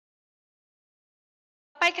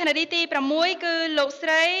បេក្ខនារីទី6គឺលោកស្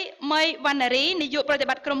រីមីវណ្ណារីនាយកប្រតិ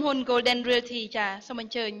បត្តិក្រុមហ៊ុន Golden Realty ចាសូមអ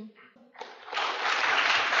ញ្ជើញ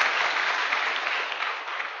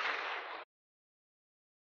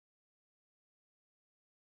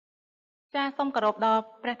ចាសូមគោរពដល់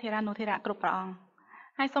ព្រះធេរានុធេរៈគ្រប់ព្រះអង្គ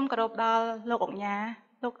ហើយសូមគោរពដល់លោកអុកញ៉ា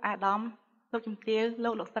លោកអាដាមលោកជំទាវលោ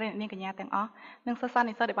កស្រីអ្នកនាងកញ្ញាទាំងអស់និងសិស្សា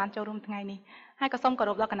នុសិស្សដែលបានចូលរួមថ្ងៃនេះហើយក៏សូមគោរ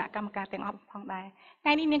ពដល់គណៈកម្មការទាំងអស់ផងដែរថ្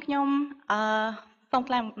ងៃនេះនាងខ្ញុំសូម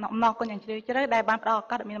ថ្លែងអំណរគុណយ៉ាងជ្រាលជ្រៅដែលបានផ្ដល់ឱ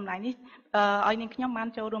កាសដ៏មានតម្លៃនេះឲ្យនាងខ្ញុំបាន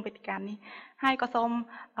ចូលរួមវេទិកានេះហើយក៏សូម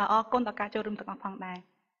អរគុណដល់ការចូលរួមទាំងអស់ផងដែរ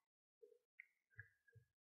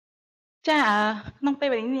ចាក្នុងពេល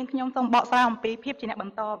វេលានេះនាងខ្ញុំសូមបកស្រាយអំពីភាពជាអ្នកប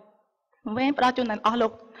ន្តវេនផ្ដល់ជូនដល់អស់លោ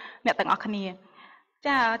កអ្នកទាំងអស់គ្នា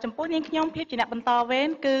ចាចំពោះនាងខ្ញុំភាពជាអ្នកបន្តវេន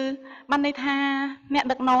គឺបានន័យថាអ្នក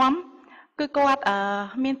ដឹកនាំគឺគាត់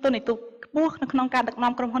មានតួនាទីខ្ពស់នៅក្នុងការដឹក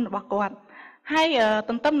នាំក្រុមហ៊ុនរបស់គាត់ហើយ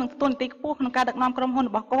ទន្ទឹមនឹងតួនាទីខ្ពស់ក្នុងការដឹកនាំក្រុមហ៊ុន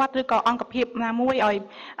របស់គាត់ឬក៏អង្គភាពណាមួយឲ្យ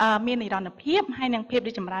មាននិរន្តរភាពហើយនឹងភាព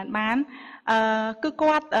រីកចម្រើនបានគឺ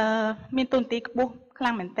គាត់មានតួនាទីខ្ពស់ខ្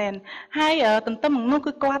លាំងមែនទែនហើយទន្ទឹមនឹងនោះ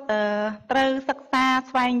គឺគាត់ត្រូវសិក្សា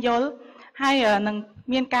ស្វែងយល់ហើយនឹង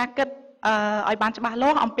មានការគិតឲ្យបានច្បាស់លា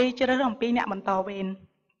ស់អំពីជ្រើសរើសអំពីអ្នកបន្តវេន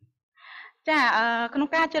ចាក្នុង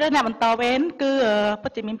ការជ្រើសរើសអ្នកបន្តវេនគឺពិ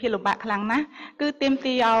តជាមានភាពលំបាកខ្លាំងណាស់គឺទាម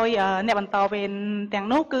ទារឲ្យអ្នកបន្តវេនទាំង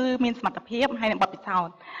នោះគឺមានសមត្ថភាពហើយនិងបទពិសោធ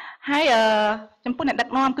ន៍ហើយចំពោះអ្នកដឹក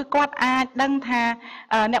នាំគឺគាត់អាចដឹងថា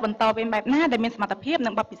អ្នកបន្តវេនបែបណាដែលមានសមត្ថភាព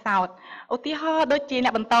និងបទពិសោធន៍ឧទាហរណ៍ដូចជាអ្ន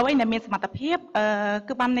កបន្តវេនដែលមានសមត្ថភាព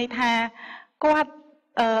គឺបានន័យថាគាត់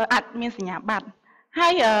អាចមានសញ្ញាបត្រហើ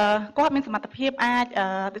យគាត់មានសមត្ថភាពអាច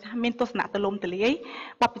មានទស្សនៈទូលំទូលាយ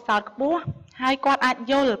បទពិសោធន៍ខ្ពស់ហើយគាត់អាច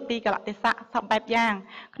យល់ពីកលៈទេសៈសពបែបយ៉ាង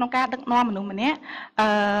ក្នុងការដឹកនាំមនុស្សម្នាក់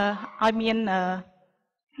ឲ្យមាន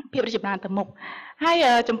ភាពរីកចម្រើនទៅមុខហើយ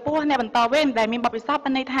ចំពោះអ្នកបន្តវេនដែលមានបទពិសោធន៍បា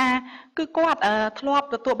នន័យថាគឺគាត់ធ្លាប់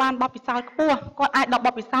ទទួលបានបទពិសោធន៍ខ្ពស់គាត់អាចដកប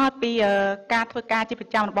ទពិសោធន៍ពីការធ្វើការជាប្រ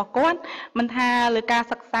ចាំរបស់គាត់មិនថាលើការ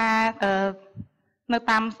សិក្សានៅ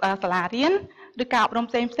តាមសាលារៀនឬការអប់រំ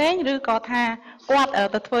ផ្សេងឬក៏ថាគាត់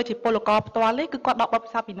ទៅធ្វើជាពលករផ្ទាល់ទេគឺគាត់ដកបទពិ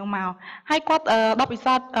សោធន៍ពីនោះមកហើយគាត់ដកបទពិ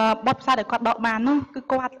សោធន៍ដែលគាត់ដកបាននោះគឺ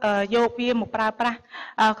គាត់យកវាមកប្រើប្រាស់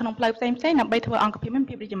ក្នុងផ្លូវផ្សេងដើម្បីធ្វើអង្គភាពមាន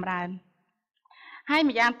ភាពរីកចម្រើនហើយ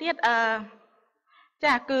ម្យ៉ាងទៀត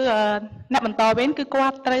ចាគឺអ្នកបន្តវេនគឺគា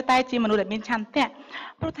ត់ត្រូវតែជាមនុស្សដែលមានឆន្ទៈ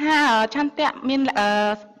ព្រោះថាឆន្ទៈ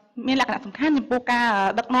មានលក្ខណៈសំខាន់ចំពោះការ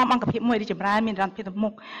ដឹកនាំអង្គភាពមួយរីកចម្រើនមាននិរន្តរភាពទៅមុ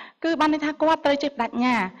ខគឺបានន័យថាគាត់ត្រូវចេះបដិញ្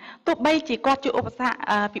ញាទោះបីជាគាត់ជួបឧបសគ្គ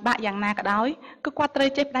ពិបាកយ៉ាងណាក៏ដោយគឺគាត់ត្រូវ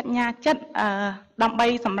ចេះបដិញ្ញាចិត្តដើម្បី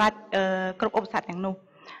សម្រេចគ្រប់ឧបសគ្គទាំងនោះ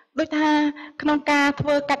ដូចថាក្នុងការធ្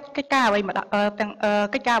វើកិច្ចការអ្វីទាំង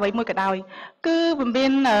កិច្ចការអ្វីមួយក៏ដោយគឺមិនមា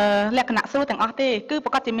នលក្ខណៈស្រួលទាំងអស់ទេគឺប្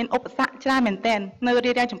រកាសជាមានឧបសគ្គច្រើនមែនទែននៅ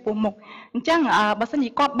រារាំងចំពោះមុខអញ្ចឹងបើសិនជា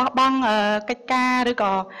គាត់បោះបង់កិច្ចការឬ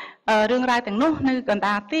ក៏រឿងរ៉ាវទាំងនោះនៅកណ្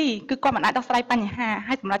ដាលទីគឺគាត់មិនអាចដោះស្រាយបញ្ហា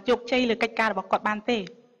ហើយសម្រាប់ជោគជ័យលើកិច្ចការរបស់គាត់បានទេ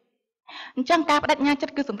អញ្ចឹងការបដិញ្ញាចិ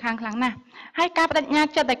ត្តគឺសំខាន់ខ្លាំងណាស់ហើយការបដិញ្ញា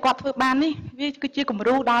ចិត្តដែលគាត់ធ្វើបាននេះវាគឺជាគំ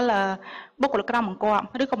រូដល់បុគ្គលិកក្រមបង្គាប់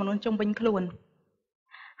ឬក៏មនុស្សជុំវិញខ្លួន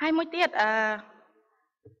ហើយមួយទៀត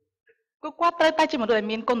គឺគាត់ត្រូវតែជាមនុស្សដែល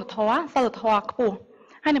មានគុណធម៌សិលធម៌ខ្ពស់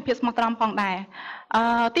ហើយនឹងភាពស្មោះត្រង់ផងដែរ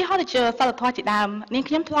ទីហោដូចជាសិលធម៌ជាដើមនាង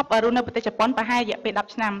ខ្ញុំធ្លាប់រស់នៅប្រទេសជប៉ុនប្រហែលរយៈពេល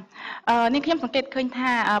10ឆ្នាំនាងខ្ញុំសង្កេតឃើញ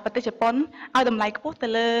ថាប្រទេសជប៉ុនឲ្យតម្លៃខ្ពស់ទៅ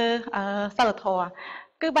លើសិលធម៌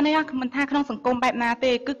គឺបានន័យថាមិនថាក្នុងសង្គមបែបណា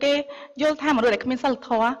ទេគឺគេយល់ថាមនុស្សដែលគ្មានសិលធ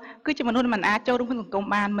ម៌គឺជាមនុស្សដែលមិនអាចចូលរួមក្នុងសង្គម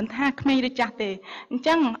បានមិនថាក្មេងឬចាស់ទេអញ្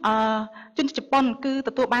ចឹងជនជប៉ុនគឺទ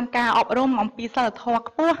ទួលបានការអប់រំអំពីសិលធម៌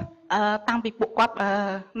ខ្ពស់តាំងពីពួកគាត់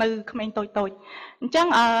នៅក្មេងតូចអញ្ចឹង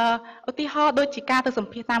ឧទាហរណ៍ដូចជាការទៅស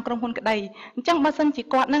ម្ភាសតាមក្រុមហ៊ុនក្តីអញ្ចឹងបើសិនជា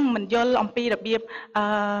គាត់នឹងមិនយល់អំពីរបៀប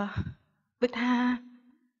ដូចថា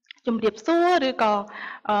ជំរាបសួរឬក៏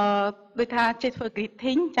ដូចថាចេះធ្វើ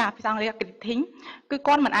greeting ចាភាសាអង់គ្លេស greeting គឺ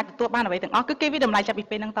គាត់មិនអាចទទួលបានអ្វីទាំងអស់គឺគេវាតម្លៃចាប់ពី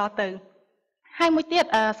ពេលហ្នឹងតទៅហើយមួយទៀត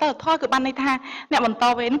សិលធម៌គឺបានន័យថាអ្នកបន្ត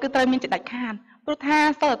វេនគឺត្រូវមានចិត្តដាច់ខាតព្រោះថា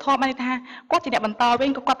សិលធម៌បានន័យថាគាត់ជាអ្នកបន្តវេន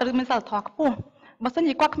ក៏គាត់ត្រូវមានសិលធម៌ខ្ពស់បើមិន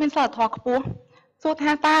ជាគាត់គ្មានសិលធម៌ខ្ពស់សួរ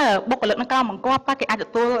ថាតើបុគ្គលិកនៅក្រោមបង្គាប់តើគេអាចទ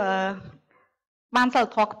ទួលបានសិល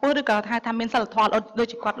ធម៌ខ្ពស់ឬក៏ថាមានសិលធម៌ដូច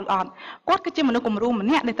ជាគាត់ឬអត់គាត់គឺជាមនុស្សគំរូម្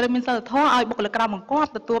នាក់ដែលត្រូវមានសិលធម៌ឲ្យបុគ្គលិកក្រោមបង្គាប់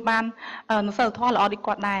ទទួលបាននូវសិលធម៌ល្អដូច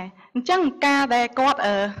គាត់ដែរអញ្ចឹងការដែលគាត់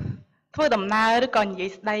ធ្វើដំណើរឬក៏និយាយ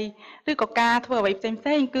ស្ដីឬក៏ការធ្វើអ្វីផ្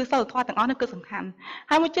សេងគឺសិលធម៌ទាំងអស់នោះគឺសំខាន់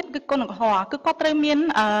ហើយមួយចិត្តគឺគុណកុហកគឺគាត់ត្រូវមាន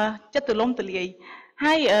ចិត្តទូលំទូលាយ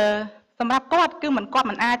ហើយសម្រាប់គាត់គឺគាត់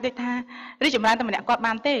មិនអាចដូចថារីកចម្រើនតែម្នាក់គាត់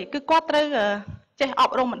បានទេគឺគាត់ត្រូវចេះអ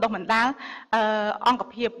ប់រំបណ្ដុះបណ្ដាលអង្គ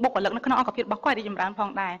ភាពបុគ្គលិកនៅក្នុងអង្គភាពរបស់គាត់រីកចម្រើនផង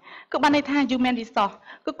ដែរគឺបានន័យថា human resource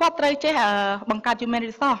គឺគាត់ត្រូវចេះបង្កើត human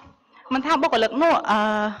resource មិនថាបុគ្គលិកនោះ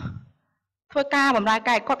ធ្វើការបម្រើ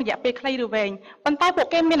ការគាត់រយៈពេលខ្លីឬវែងប៉ុន្តែពួក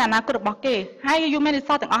គេមានអនាគតរបស់គេហើយ human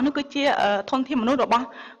resource ទាំងអស់នោះគឺជាធនធានមនុស្សរបស់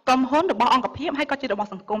ក្រុមហ៊ុនរបស់អង្គភាពហើយក៏ជារបស់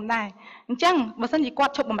សង្គមដែរអញ្ចឹងបើសិនជាគា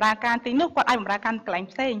ត់ឈប់បម្រើការទីនោះគាត់អាចបម្រើការកន្លែង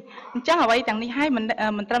ផ្សេងអញ្ចឹងអ្វីទាំងនេះហើយ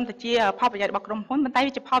មិនត្រឹមតែជាផលប្រយោជន៍របស់ក្រុមហ៊ុនប៉ុន្តែ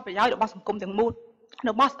វាជាផលប្រយោជន៍របស់សង្គមទាំងមូល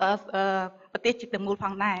របស់ប្រទេសជាតិទាំងមូលផ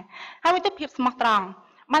ងដែរហើយមួយទៀតភាពស្មោះត្រង់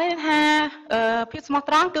បានន័យថាភាពស្មោះ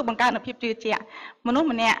ត្រង់គឺបង្កើតនូវភាពជឿជាក់មនុស្ស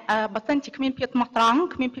ម្នាក់បើសិនជាគ្មានភាពស្មោះត្រង់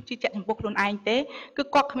គ្មានភាពជឿជាក់ចំពោះខ្លួនឯងទេគឺ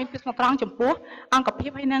គាត់គ្មានភាពស្មោះត្រង់ចំពោះអង្គភាព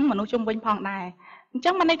ហើយនិងមនុស្សជុំវិញផងដែរអញ្ចឹ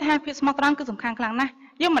ងបានន័យថាភាពស្មោះត្រង់គឺសំខាន់ខ្លាំងណាស់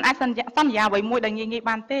យើងមិនអាចសន្យាអ្វីមួយដែលងាយៗ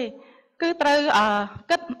បានទេគឺត្រូវ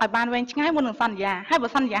គិតឲ្យបានវែងឆ្ងាយមុននឹងសន្យាហើយបើ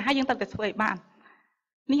សន្យាហើយយើងត្រូវតែធ្វើឲ្យបាន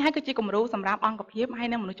នេះហើយគឺជាគំរូសម្រាប់អង្គភាពហើយ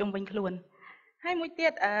និងមនុស្សជុំវិញខ្លួនហើយមួយទៀ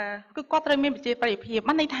តគឺគាត់ត្រូវមានប្រជាប្រិយភាព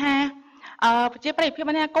បានន័យថាប្រជាប្រិយភាព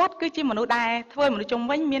នេះគាត់គឺជាមនុស្សដែលធ្វើឲ្យមនុស្សជុំ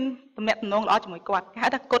វិញមានទំនាក់ទំនងល្អជាមួយគាត់គេហៅ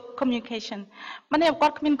ថា good communication បានន័យគា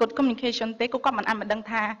ត់គ្មាន good communication ទេគាត់មិនអាចមិនដឹង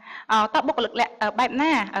ថាតើបុគ្គលិកបែប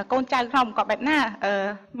ណាកូនចៅក្នុងគាត់បែបណា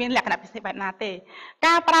មានលក្ខណៈពិសេសបែបណាទេ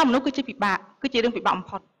ការប្រើមនុស្សគឺជាពិបាកគឺជារឿងពិបាកបំ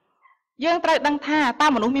ផុតយើងត្រូវដឹងថាតើ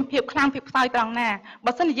មនុស្សមានភាពខ្លាំងភាពខ្សោយត្រង់ណា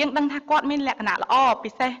បើសិនជាយើងដឹងថាគាត់មានលក្ខណៈល្អ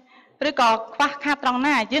ពិសេសឬក៏ខ្វះខាតត្រង់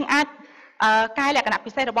ណាយើងអាចកែលក្ខណៈ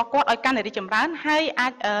ពិសេសរបស់គាត់ឲ្យកាន់តែរីកចម្រើនហើយអា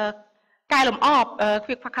ចកែលម្អ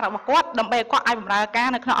ភាពខ្វះខាតរបស់គាត់ដើម្បីឲ្យគាត់អាចបម្រើការ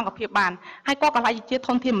នៅក្នុងអង្គភាពបានហើយគាត់ក៏ជាធ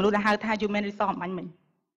នធានមនុស្សដែលហៅថា human resource អំបញ្ញមិញ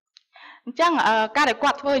អញ្ចឹងការដែលគា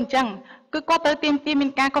ត់ធ្វើអញ្ចឹងគឺគាត់ត្រូវទាមទារមាន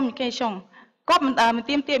ការ communication គាត់មិន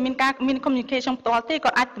ទាមទារមានការមាន communication ផ្ទាល់ទេ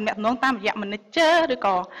គាត់អាចទំនាក់ទំនងតាមរយៈ manager ឬ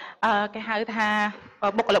ក៏គេហៅថា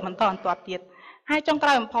បុគ្គលិកបន្តបន្ទាប់ទៀតហើយចុងក្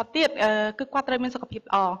រោយបំផុតទៀតគឺគាត់ត្រូវមានសុខភាព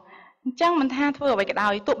ល្អអញ្ចឹងមិនថាធ្វើអ្វីក៏ដោ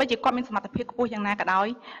យទោះបីជាគាត់មានសមត្ថភាពខ្ពស់យ៉ាងណាក៏ដោយ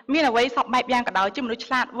មានអ្វីសពបែបយ៉ាងក៏ដោយជាមនុស្ស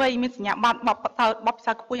ឆ្លាតវៃមានសញ្ញាបត្របបផ្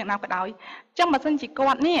សោតខ្ពស់យ៉ាងណាក៏ដោយអញ្ចឹងបើសិនជាគា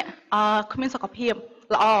ត់នេះគ្មានសុខភាព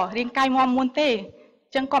ល្អរាងកាយមាំមួនទេអ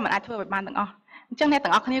ញ្ចឹងគាត់មិនអាចធ្វើឲ្យបានទាំងអស់អញ្ចឹងអ្នក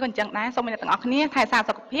ទាំងអស់គ្នាក៏អញ្ចឹងដែរសូមអ្នកទាំងអស់គ្នាថែរក្សា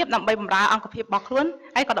សុខភាពដើម្បីបម្រើអង្គភាពរបស់ខ្លួន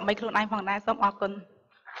ហើយក៏ដើម្បីខ្លួនឯងផងដែរសូមអរគុណ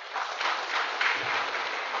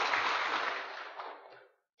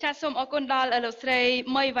ចាសសូមអរគុណដល់លោកស្រី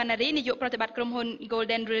មីវណ្ណារីនាយកប្រតិបត្តិក្រុមហ៊ុន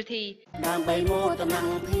Golden Realty ដើម្បីមោទន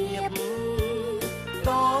ភាព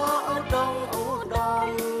ដ៏ឧត្តម